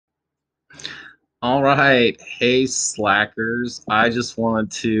All right. Hey, slackers. I just wanted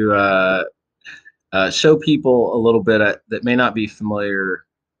to show people a little bit that may not be familiar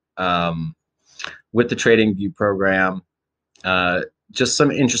um, with the TradingView program, uh, just some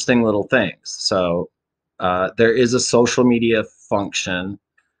interesting little things. So, there is a social media function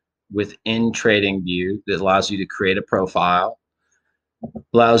within TradingView that allows you to create a profile,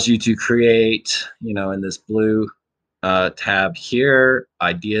 allows you to create, in this blue tab here,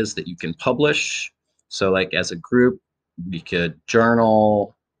 ideas that you can publish. So, like as a group, we could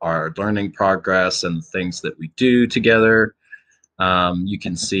journal our learning progress and the things that we do together. You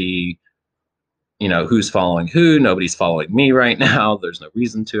can see, who's following who. Nobody's following me right now. There's no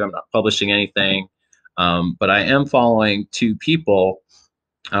reason to. I'm not publishing anything. But I am following two people,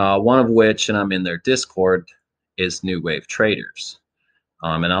 one of which, and I'm in their Discord, is New Wave Traders.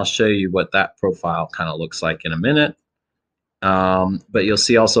 And I'll show you what that profile kind of looks like in a minute. But you'll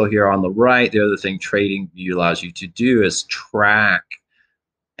see also here on the right, the other thing TradingView allows you to do is track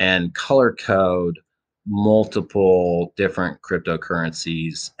and color code multiple different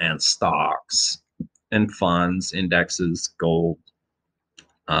cryptocurrencies and stocks and funds, indexes, gold,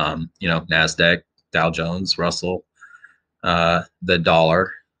 NASDAQ, Dow Jones, Russell, the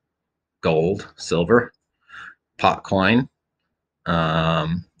dollar, gold, silver, Potcoin,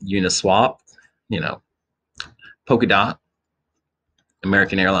 Uniswap, you know, Polkadot,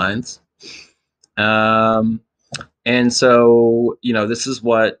 American Airlines. And so, this is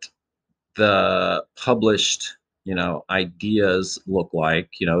what the published, ideas look like.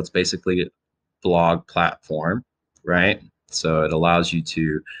 It's basically a blog platform, right? So it allows you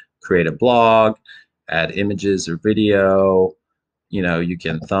to create a blog, add images or video. You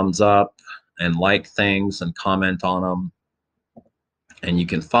can thumbs up and like things and comment on them, and you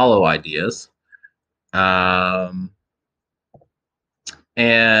can follow ideas. Um,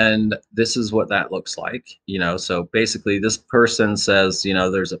 and this is what that looks like. So basically this person says,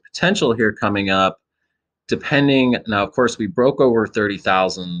 there's a potential here coming up, depending. Now, of course, we broke over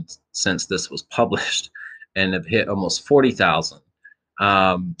 30,000 since this was published and have hit almost 40,000.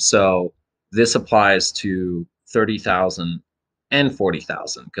 So this applies to 30,000 and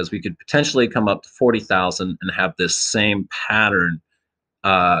 40,000, because we could potentially come up to 40,000 and have this same pattern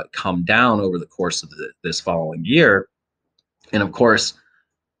come down over the course of this following year. And of course,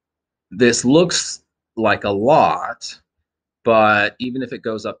 this looks like a lot, but even if it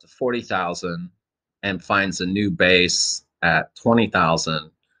goes up to 40,000 and finds a new base at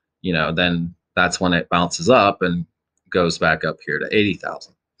 20,000, then that's when it bounces up and goes back up here to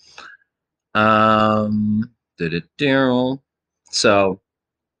 80,000. Um, so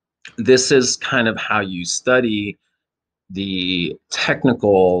this is kind of how you study the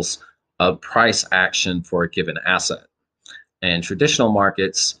technicals of price action for a given asset. And traditional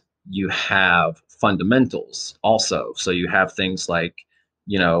markets, you have fundamentals also. So you have things like,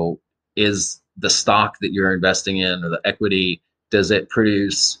 is the stock that you're investing in or the equity, does it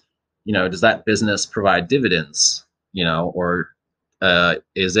produce, does that business provide dividends, or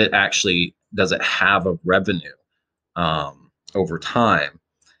is it actually, does it have a revenue over time?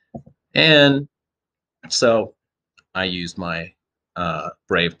 And so I used my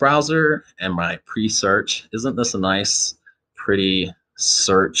Brave browser and my pre-search. Isn't this a nice, pretty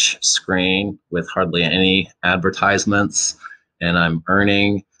search screen with hardly any advertisements? And I'm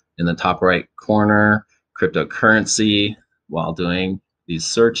earning in the top right corner cryptocurrency while doing these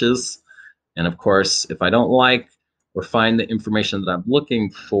searches. And of course, if I don't like or find the information that I'm looking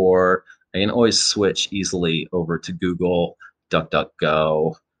for, I can always switch easily over to Google,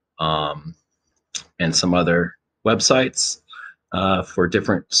 DuckDuckGo, and some other websites for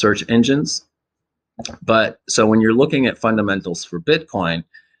different search engines. But so when you're looking at fundamentals for Bitcoin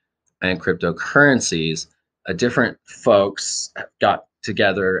and cryptocurrencies, different folks got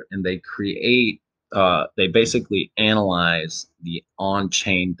together and they basically analyze the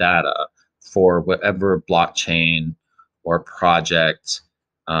on-chain data for whatever blockchain or project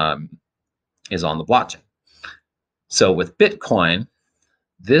um, is on the blockchain. So with Bitcoin,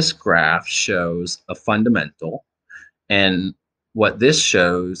 this graph shows a fundamental, and what this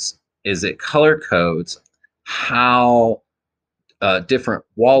shows is it color codes how different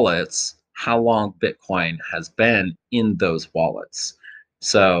wallets, how long Bitcoin has been in those wallets.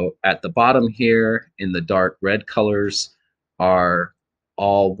 So at the bottom here in the dark red colors are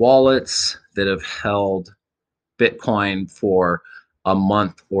all wallets that have held Bitcoin for a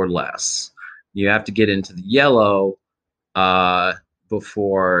month or less. You have to get into the yellow uh,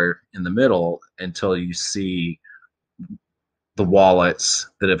 before in the middle until you see the wallets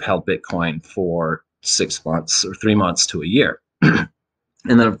that have held Bitcoin for 6 months or 3 months to a year.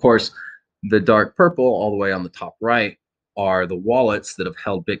 And then, of course, The dark purple all the way on the top right are the wallets that have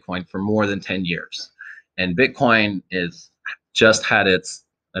held Bitcoin for more than 10 years. And Bitcoin is just had its,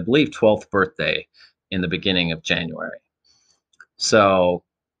 I believe, 12th birthday in the beginning of January. So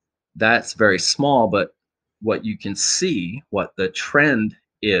that's very small, but what you can see, what the trend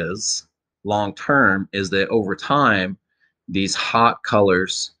is long term, is that over time, these hot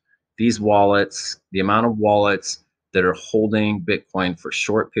colors, these wallets, the amount of wallets that are holding Bitcoin for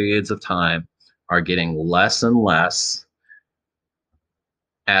short periods of time are getting less and less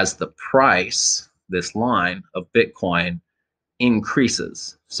as the price, this line of Bitcoin,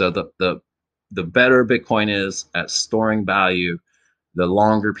 increases. So the better Bitcoin is at storing value, the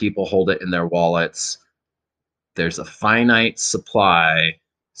longer people hold it in their wallets. There's a finite supply.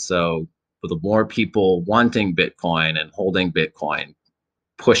 So the more people wanting Bitcoin and holding Bitcoin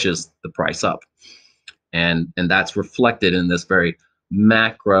pushes the price up. And that's reflected in this very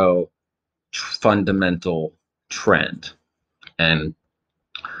macro fundamental trend. And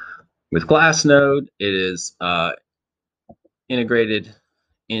with Glassnode, it is integrated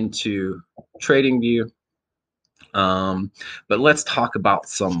into TradingView. But let's talk about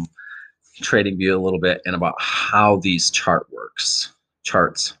some TradingView a little bit and about how these charts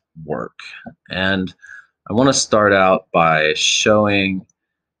work. And I want to start out by showing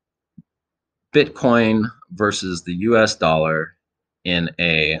Bitcoin versus the US dollar in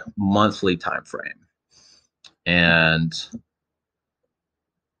a monthly time frame. And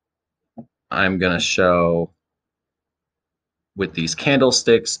I'm going to show with these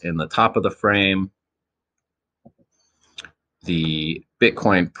candlesticks in the top of the frame the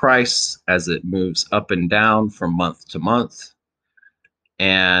Bitcoin price as it moves up and down from month to month.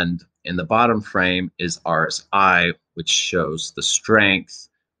 And in the bottom frame is RSI, which shows the strength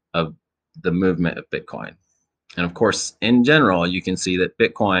of the movement of Bitcoin. And of course, in general, you can see that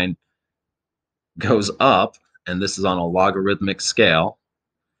Bitcoin goes up, and this is on a logarithmic scale.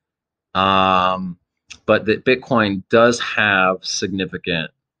 But that Bitcoin does have significant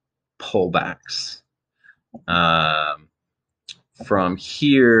pullbacks. From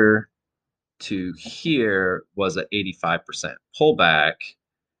here to here was an 85% pullback,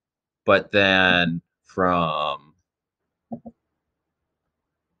 but then from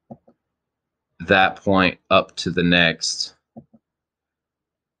that point up to the next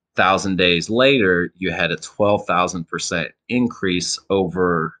 1,000 days later, you had a 12,000% increase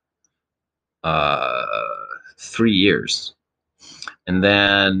over 3 years. And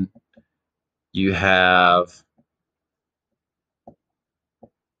then you have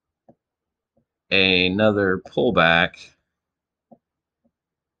another pullback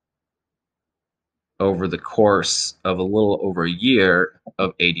over the course of a little over a year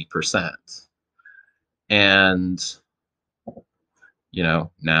of 80%. And,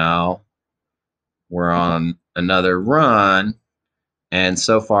 now we're on another run. And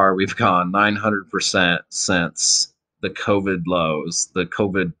so far, we've gone 900% since the COVID lows, the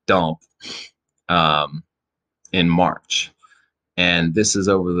COVID dump in March. And this is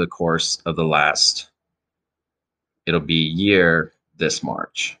over the course of the last, it'll be a year this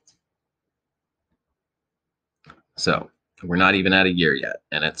March. So we're not even at a year yet,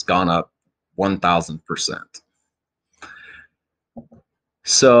 and it's gone up 1,000%.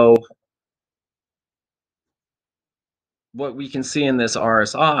 So what we can see in this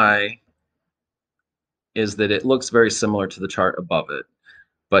RSI is that it looks very similar to the chart above it.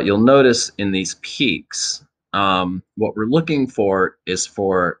 But you'll notice in these peaks, what we're looking for is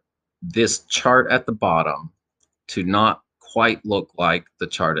for this chart at the bottom to not quite look like the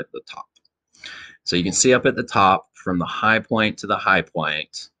chart at the top. So you can see up at the top, from the high point to the high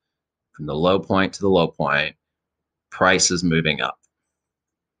point, from the low point to the low point, price is moving up.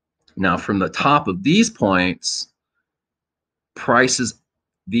 Now, from the top of these points,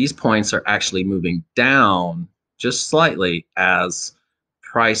 these points are actually moving down just slightly as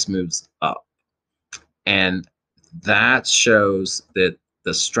price moves up. And that shows that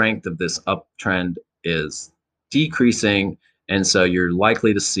the strength of this uptrend is decreasing. And so you're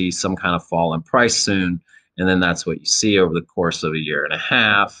likely to see some kind of fall in price soon. And then that's what you see over the course of a year and a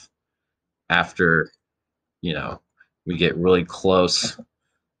half after, we get really close.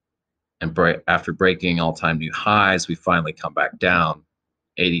 And after breaking all-time new highs, we finally come back down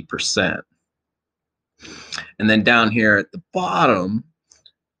 80%. And then down here at the bottom,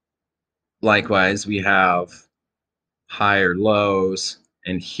 likewise, we have higher lows.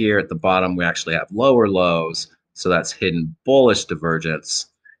 And here at the bottom, we actually have lower lows. So that's hidden bullish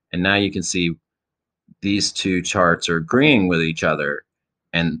divergence. And now you can see these two charts are agreeing with each other.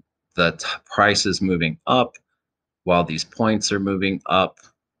 And the price is moving up while these points are moving up.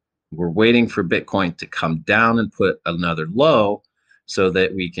 We're waiting for Bitcoin to come down and put another low so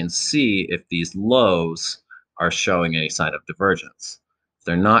that we can see if these lows are showing any sign of divergence. If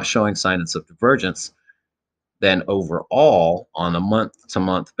they're not showing signs of divergence, then overall, on a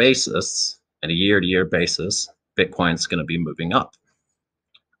month-to-month basis and a year-to-year basis, Bitcoin's going to be moving up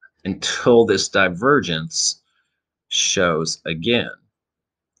until this divergence shows again.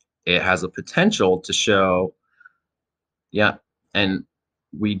 It has a potential to show, yeah, and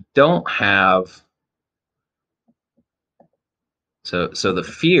we don't have, so the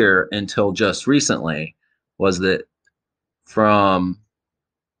fear until just recently was that from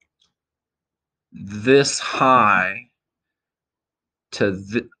this high to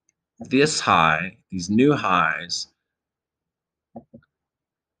this high, these new highs,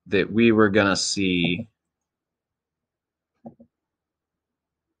 that we were going to see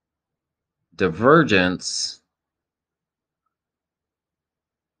divergence.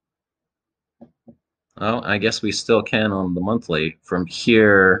 Well, I guess we still can on the monthly from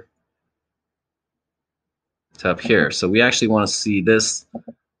here to up here. So we actually want to see this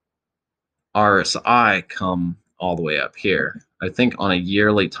RSI come all the way up here. I think on a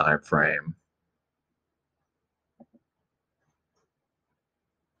yearly time frame.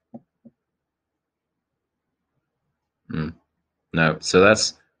 No, so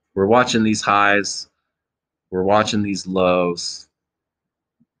we're watching these highs, we're watching these lows.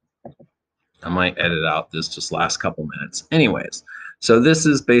 I might edit out this just last couple minutes. Anyways, so this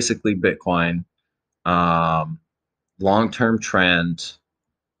is basically Bitcoin, long-term trend.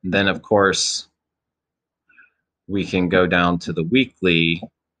 Then, of course, we can go down to the weekly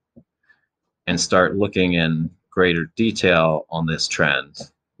and start looking in greater detail on this trend.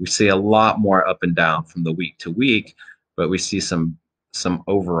 We see a lot more up and down from the week to week, but we see some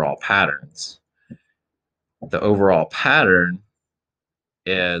overall patterns. The overall pattern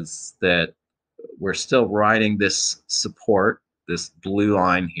is that we're still riding this support, this blue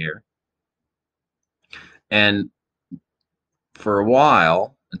line here. And for a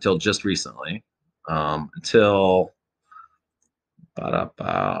while, until just recently, until about,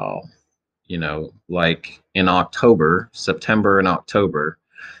 like in October, September and October,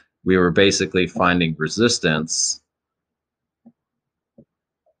 we were basically finding resistance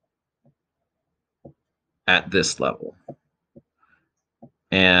at this level.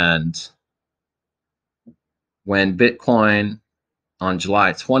 And when Bitcoin on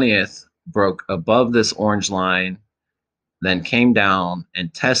July 20th broke above this orange line, then came down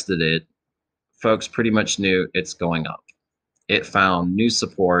and tested it, folks pretty much knew it's going up. It found new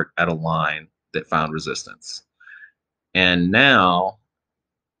support at a line that found resistance. And now,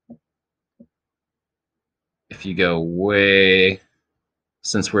 if you go way,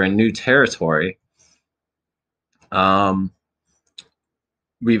 since we're in new territory,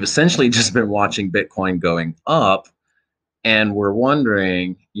 we've essentially just been watching Bitcoin going up, and we're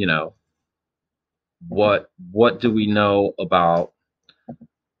wondering, what do we know about,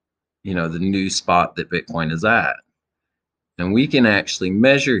 the new spot that Bitcoin is at? And we can actually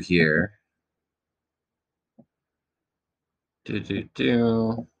measure here.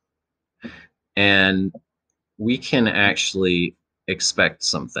 And we can actually expect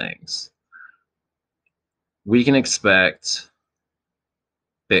some things. We can expect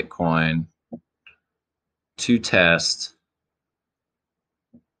Bitcoin to test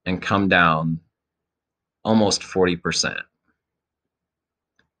and come down almost 40%.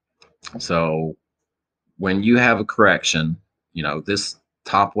 So when you have a correction, this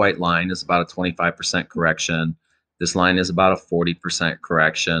top white line is about a 25% correction. This line is about a 40%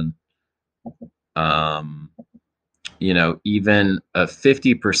 correction. Even a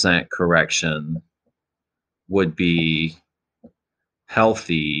 50% correction would be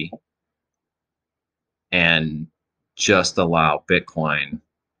healthy and just allow Bitcoin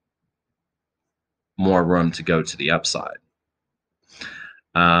more room to go to the upside.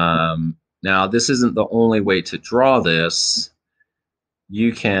 Now, this isn't the only way to draw this.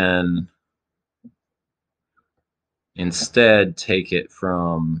 You can instead take it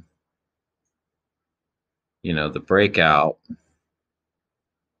from, the breakout.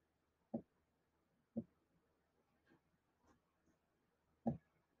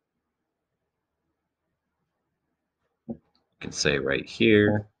 You can say right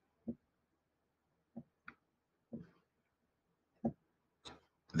here.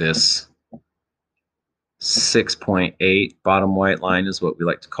 This 6.8 bottom white line is what we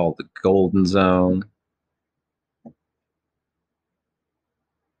like to call the golden zone.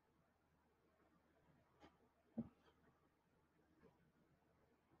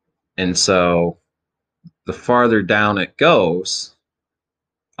 And so the farther down it goes,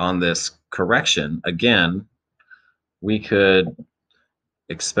 on this correction, again, we could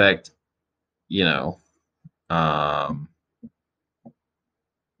expect, you know, um,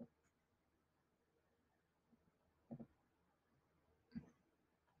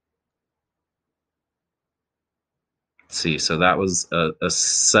 let's see, so that was a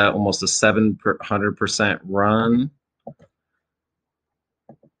set, almost a 700% run.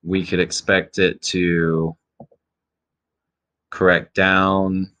 We could expect it to correct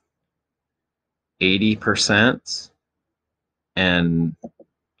down 80% and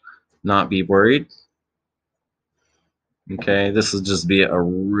not be worried. Okay, this will just be a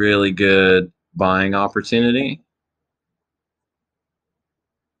really good buying opportunity.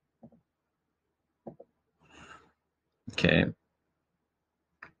 Okay.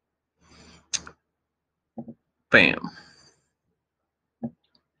 Bam.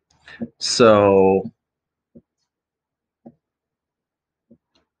 So,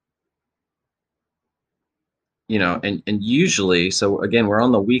 and usually, so again, we're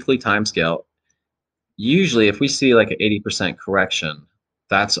on the weekly time scale. Usually, if we see like an 80% correction,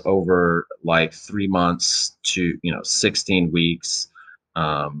 that's over like 3 months to, 16 weeks,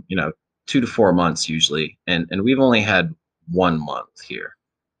 2 to 4 months usually. And we've only had 1 month here.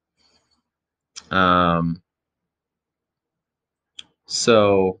 Um,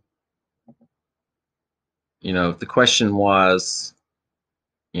 so, if the question was,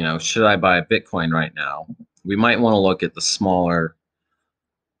 should I buy Bitcoin right now? We might want to look at the smaller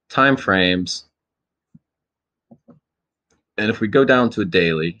time frames. And if we go down to a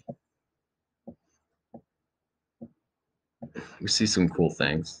daily, we see some cool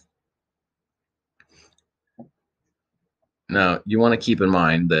things. Now, you want to keep in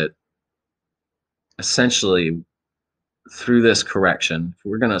mind that essentially through this correction, if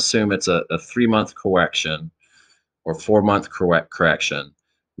we're going to assume it's a 3 month correction or 4 month correction,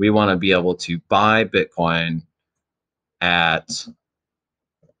 we want to be able to buy Bitcoin at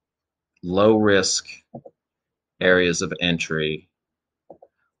low risk areas of entry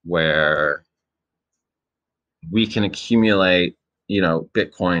where we can accumulate,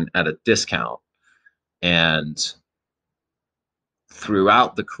 Bitcoin at a discount, and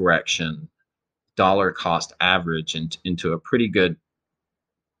throughout the correction, dollar cost average into a pretty good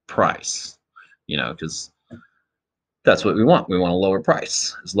price, because that's what we want. We want a lower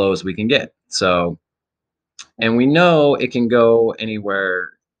price, as low as we can get. So, and we know it can go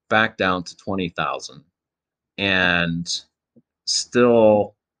anywhere back down to 20,000 and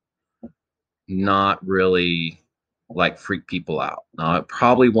still not really like freak people out. Now, it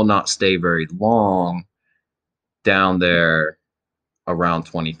probably will not stay very long down there around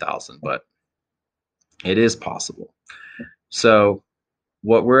 20,000, but it is possible. So,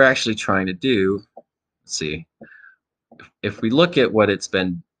 what we're actually trying to do, let's see, if we look at what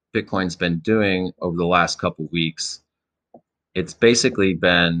Bitcoin's been doing over the last couple weeks, it's basically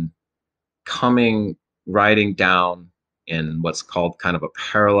been riding down in what's called kind of a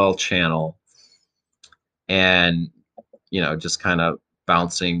parallel channel, and just kind of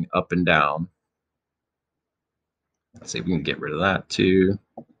bouncing up and down. Let's see if we can get rid of that too.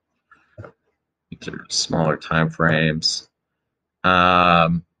 These are smaller time frames.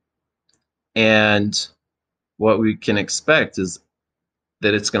 And what we can expect is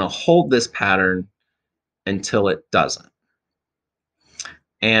that it's going to hold this pattern until it doesn't.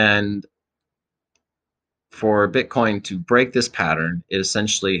 And for Bitcoin to break this pattern, it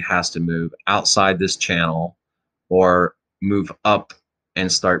essentially has to move outside this channel or move up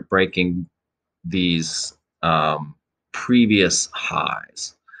and start breaking these previous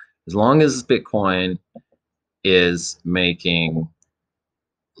highs. As long as Bitcoin is making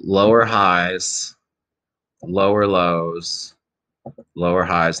lower highs, lower lows, lower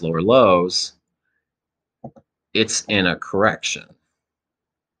highs, lower lows, it's in a correction.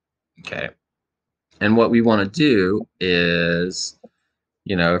 Okay. And what we want to do is,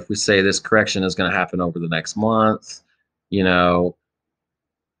 if we say this correction is going to happen over the next month, you know,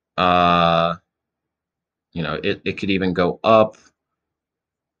 uh, it could even go up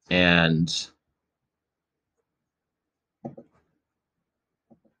and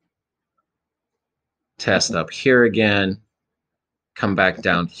test up here again, come back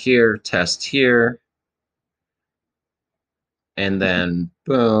down here, test here, and then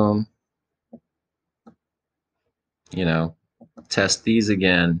boom, test these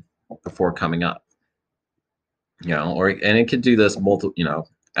again before coming up. And it could do this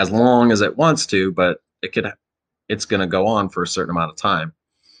as long as it wants to, but it's going to go on for a certain amount of time.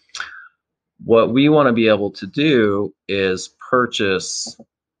 What we want to be able to do is purchase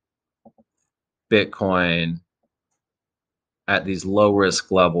Bitcoin at these low risk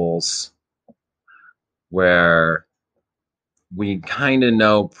levels where we kind of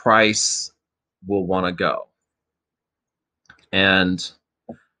know price will want to go. And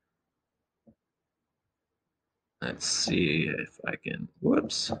let's see if I can,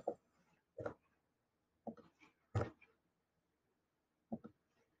 whoops.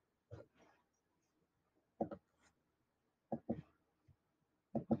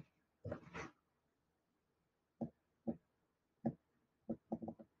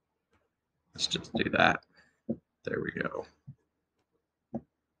 Let's just do that. There we go.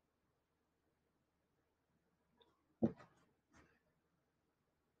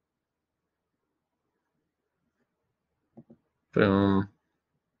 Boom.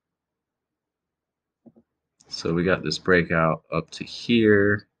 So we got this breakout up to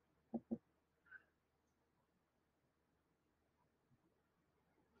here.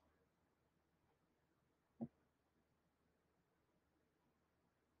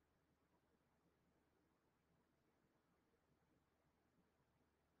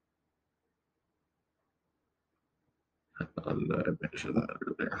 I'll measure that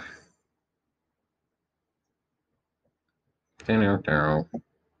over there. Down.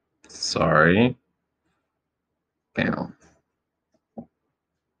 Sorry. Down.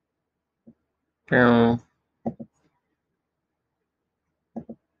 Down.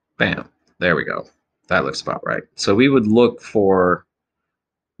 Bam. There we go. That looks about right. So we would look for,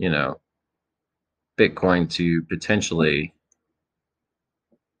 you know, Bitcoin to potentially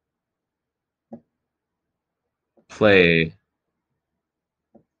play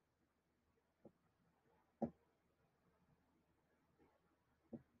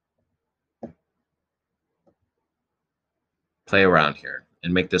around here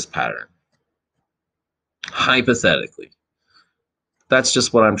and make this pattern. Hypothetically. That's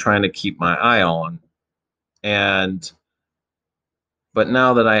just what I'm trying to keep my eye on. But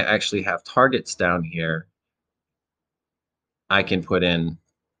now that I actually have targets down here, I can put in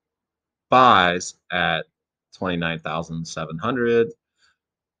buys at 29,700,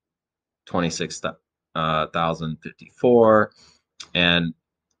 26,054, and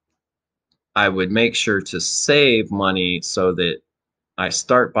I would make sure to save money so that I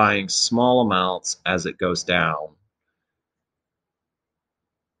start buying small amounts as it goes down,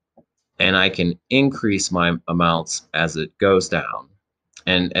 and I can increase my amounts as it goes down.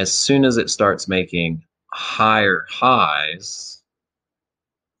 And as soon as it starts making higher highs,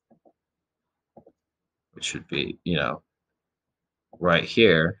 which should be, right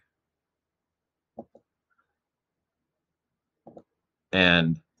here,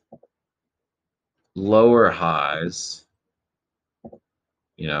 and lower highs,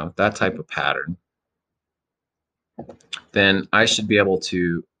 that type of pattern, then I should be able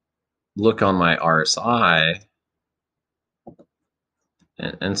to look on my RSI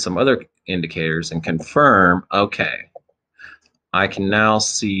and some other indicators and confirm, okay, I can now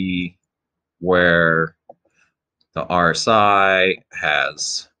see where the RSI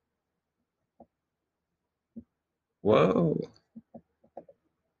has, whoa,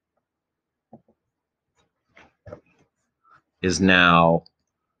 is now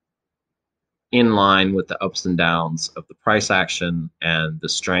in line with the ups and downs of the price action, and the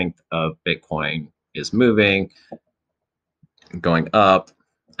strength of Bitcoin is moving, going up,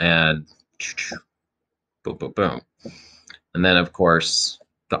 and boom, boom, boom. And then, of course,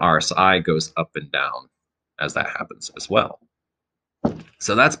 the RSI goes up and down as that happens as well.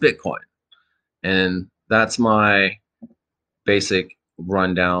 So that's Bitcoin. And that's my basic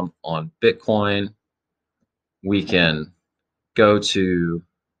rundown on Bitcoin. We can go to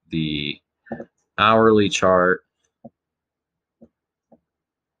the hourly chart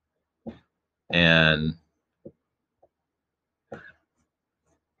and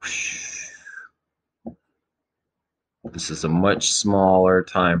this is a much smaller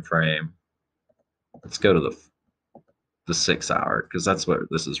time frame. Let's go to the 6 hour, because that's what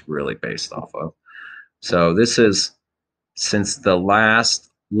this is really based off of. So this is since the last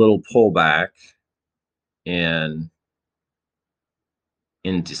little pullback in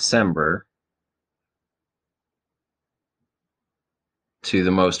December to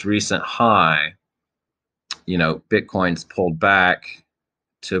the most recent high, Bitcoin's pulled back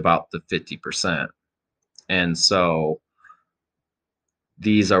to about the 50%. And so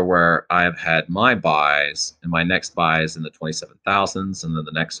these are where I've had my buys, and my next buy is in the 27,000s, and then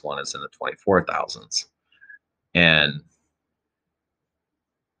the next one is in the 24,000s. And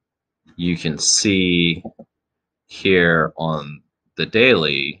you can see here on the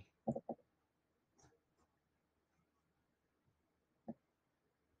daily,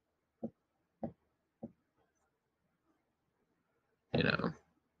 you know.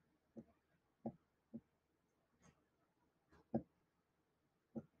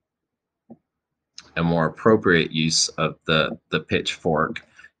 A more appropriate use of the pitchfork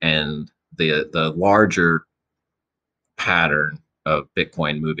and the larger pattern of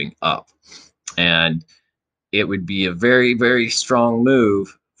Bitcoin moving up. And it would be a very, very strong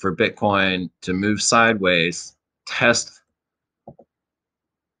move for Bitcoin to move sideways, test,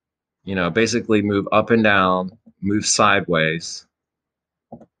 basically move up and down, move sideways,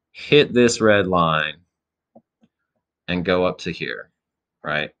 hit this red line, and go up to here,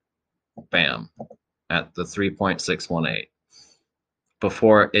 right? Bam, at the 3.618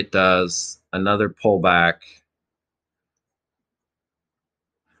 before it does another pullback,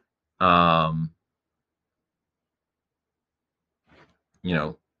 um,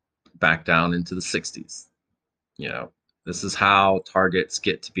 back down into the 60s. This is how targets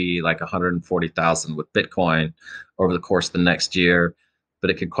get to be like 140,000 with Bitcoin over the course of the next year, but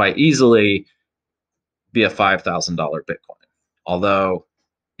it could quite easily be a $5,000 Bitcoin. Although,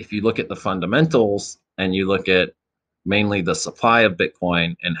 if you look at the fundamentals and you look at mainly the supply of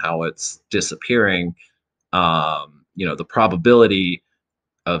Bitcoin and how it's disappearing, the probability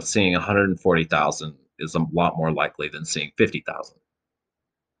of seeing 140,000 is a lot more likely than seeing 50,000.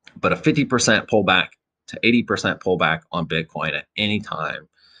 But a 50% pullback to 80% pullback on Bitcoin at any time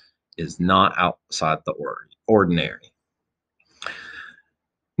is not outside the ordinary.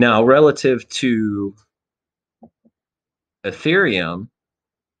 Now, relative to Ethereum,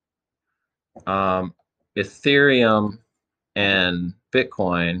 Ethereum and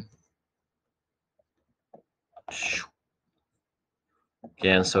Bitcoin,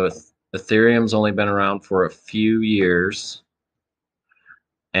 again, so Ethereum's only been around for a few years,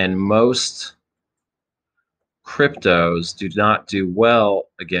 and most cryptos do not do well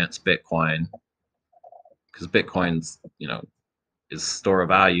against Bitcoin because Bitcoin's, is store of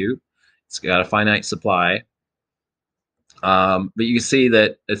value. It's got a finite supply. But you can see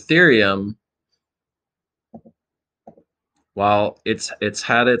that Ethereum, while it's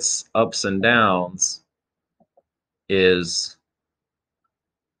had its ups and downs, is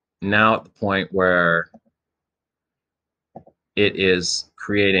now at the point where it is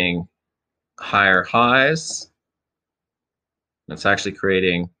creating higher highs. It's actually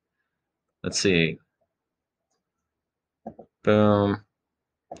creating, let's see, boom,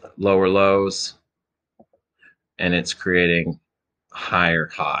 lower lows, and it's creating higher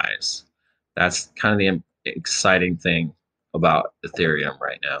highs. That's kind of the exciting thing about Ethereum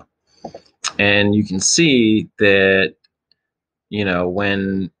right now. And you can see that,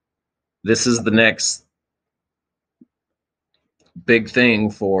 when this is the next big thing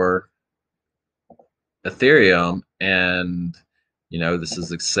for Ethereum, and, this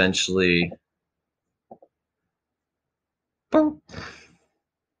is essentially, boom,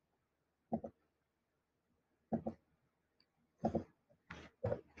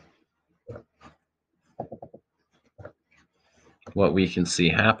 what we can see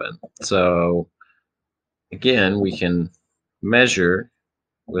happen. So again, we can measure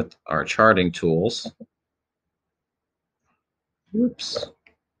with our charting tools. Oops.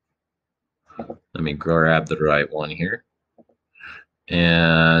 Let me grab the right one here.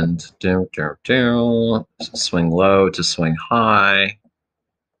 And swing low to swing high.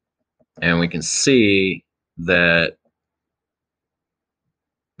 And we can see that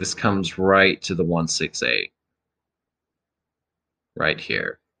this comes right to the 168 right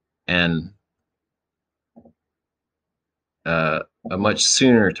here. And a much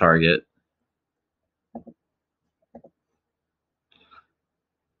sooner target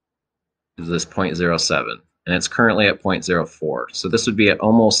is this 0.07, and it's currently at 0.04. So this would be at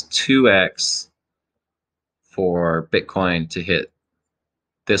almost 2x for Bitcoin to hit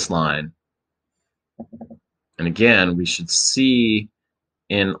this line. And again, we should see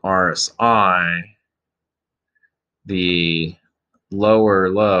in RSI the lower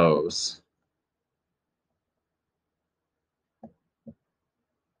lows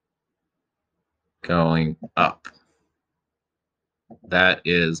going up. That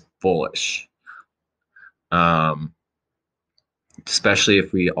is bullish, especially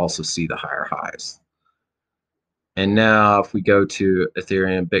if we also see the higher highs. And now if we go to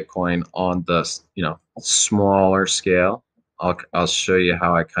Ethereum, Bitcoin on the smaller scale, I'll show you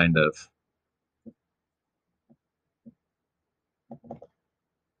how I kind of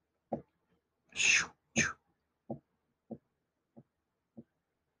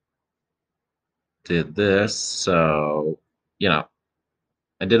did this. So,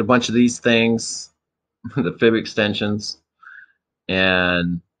 I did a bunch of these things, the fib extensions,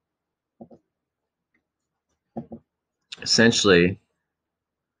 and essentially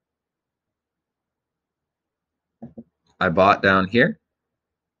I bought down here.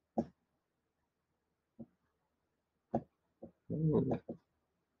 Ooh,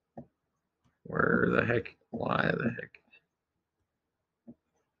 where the heck? Why the heck?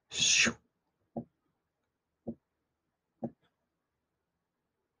 Shoo.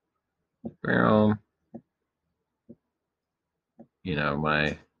 Boom. You know,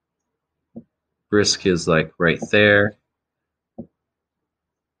 my risk is like right there.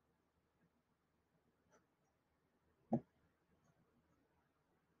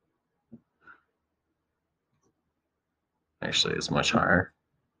 Actually, it's much higher.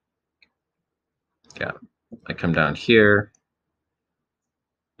 Yeah, I come down here,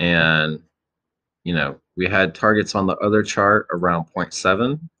 and you know, we had targets on the other chart around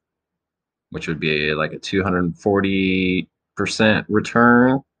 0.7, which would be like a 240%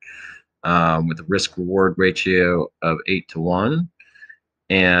 return, with a risk reward ratio of 8 to 1.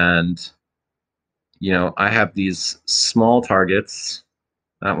 And you know, I have these small targets.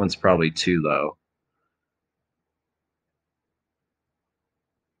 That one's probably too low.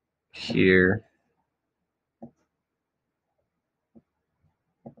 Here.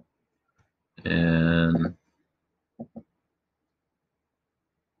 And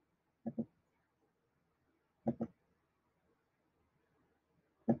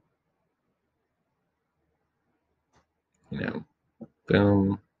you know,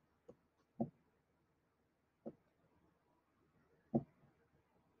 boom.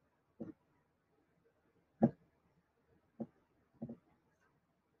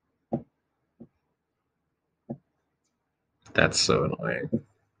 That's so annoying.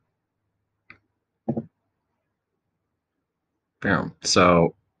 Boom.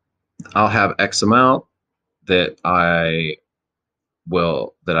 So I'll have X amount that I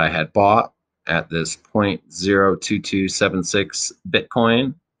had bought at this 0.02276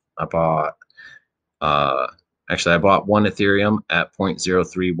 Bitcoin. I bought uh actually I bought one Ethereum at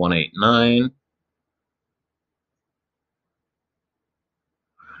 0.03189,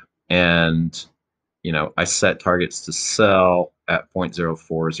 and you know, I set targets to sell at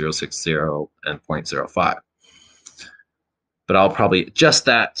 0.04060 and 0.05. But I'll probably adjust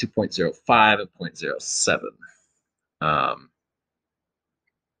that to 0.05 and 0.07. Um,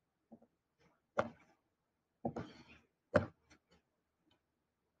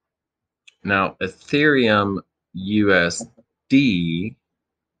 Now, Ethereum USD,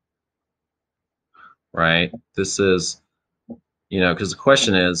 right? This is, you know, because the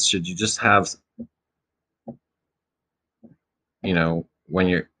question is, should you just have, you know, when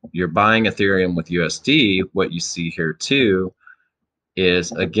you're buying Ethereum with USD, what you see here too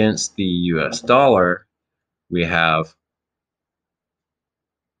is against the US dollar, we have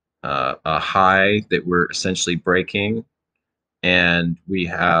a high that we're essentially breaking, and we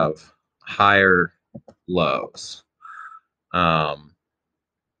have higher lows, um,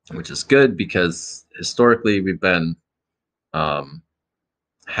 which is good because historically we've been um,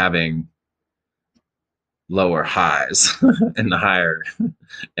 having lower highs and the higher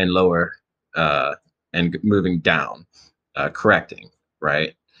and lower, uh, and moving down, correcting,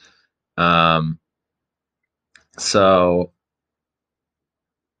 right? Um, so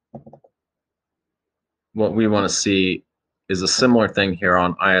what we want to see is a similar thing here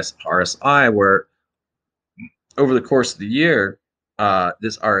on RSI, where over the course of the year,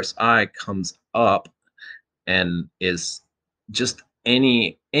 this RSI comes up and is just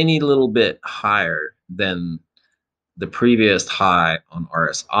any little bit higher than the previous high on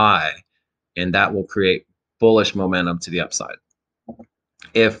RSI, and that will create bullish momentum to the upside.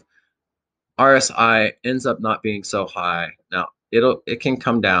 If RSI ends up not being so high, now it can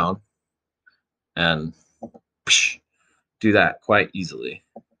come down and psh, do that quite easily,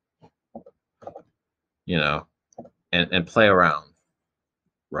 you know, and play around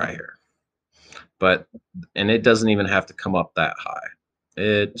right here. But and it doesn't even have to come up that high.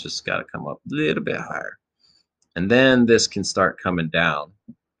 It just got to come up a little bit higher. And then this can start coming down.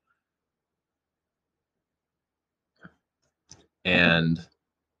 And,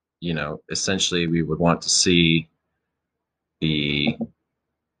 you know, essentially we would want to see the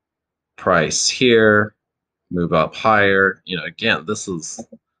price here move up higher. You know, again, this is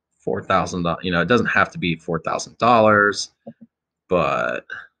 $4,000. You know, it doesn't have to be $4,000, but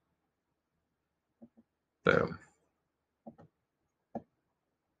boom.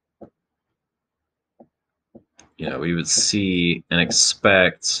 You know, we would see and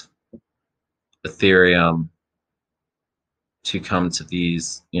expect Ethereum to come to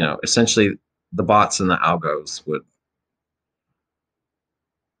these, you know, essentially the bots and the algos would,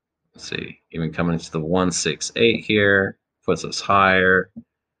 let's see, even coming to the 168 here, puts us higher,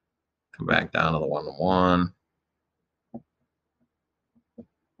 come back down to the 1 to 1.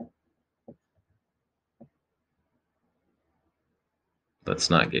 let's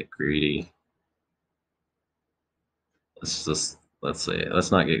not get greedy. Let's say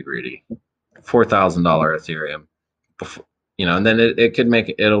let's not get greedy. $4,000 Ethereum, before, and then it could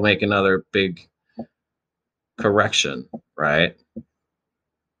it'll make another big correction, right?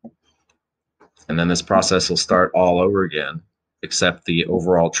 And then this process will start all over again, except the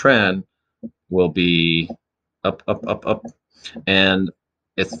overall trend will be up, up, up, up. And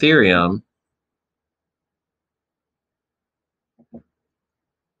Ethereum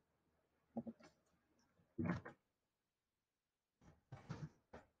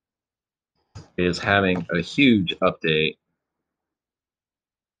is having a huge update.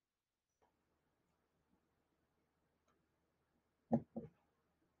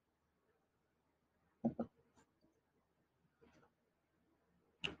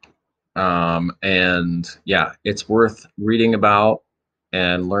 And yeah, it's worth reading about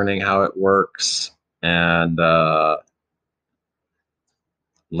and learning how it works and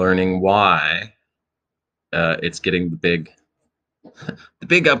learning why it's getting the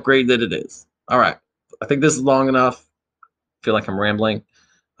big upgrade that it is. All right, I think this is long enough. I feel like I'm rambling.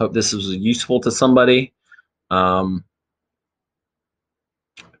 Hope this was useful to somebody. Um,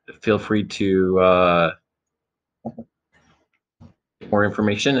 Feel free to get more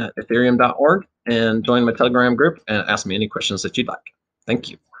information at ethereum.org and join my Telegram group and ask me any questions that you'd like. Thank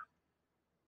you.